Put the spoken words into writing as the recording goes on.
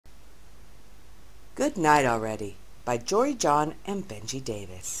Goodnight Already by Jory, John, and Benji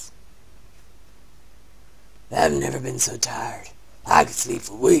Davies. I've never been so tired. I could sleep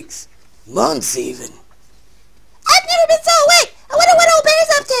for weeks, months even. I've never been so awake. I wonder what old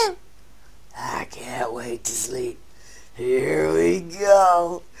Bear's up to. I can't wait to sleep. Here we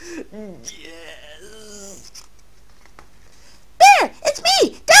go. Yes. Bear, it's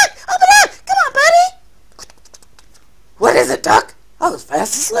me, Duck. Open up. Come on, buddy. What is it, Duck? I was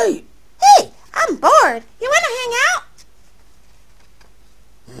fast asleep. Hey, I'm bored. You want to hang out?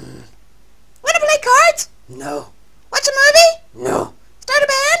 Want to play cards? No. Watch a movie? No. Start a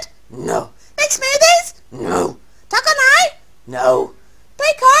band? No. Make smoothies? No. Talk all night? No.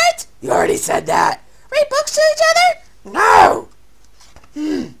 Play cards? You already said that. Read books to each other? No.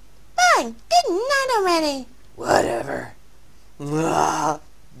 Fine. Good night already. Whatever.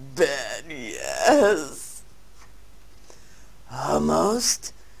 Bed, yes.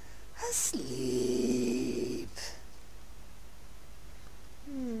 Almost asleep.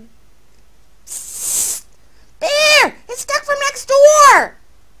 Psst. Bear! It's Duck from next door!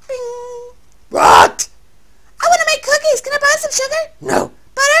 Bing. What? I want to make cookies. Can I buy some sugar? No.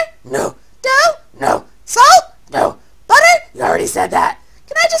 Butter? No. Dough? No. Salt? No. Butter? You already said that.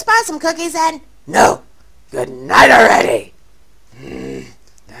 Can I just buy some cookies then? No. Good night already.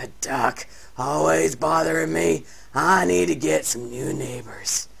 That Duck always bothering me. I need to get some new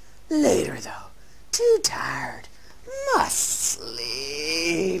neighbors. Later though. Too tired. Must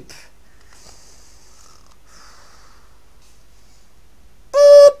sleep.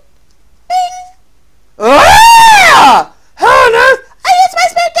 Boop. Bing. Ah! Who knew? I used my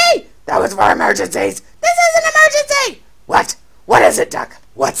spare key. That was for emergencies. This is an emergency. What? What is it, Duck?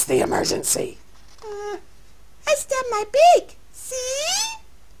 What's the emergency? I stubbed my beak. See?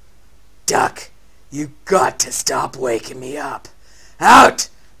 Duck, you got to stop waking me up. Out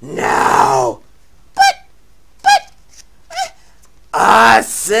now. But, I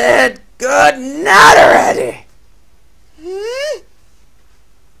said good night already.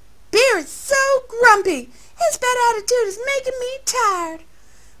 Bear is so grumpy. His bad attitude is making me tired.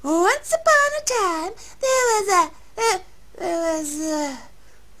 Once upon a time, there was a...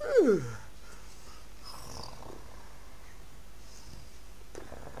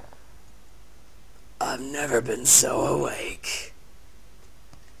 I've never been so awake.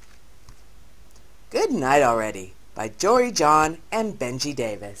 Goodnight Already by Jory, John, and Benji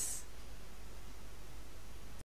Davies.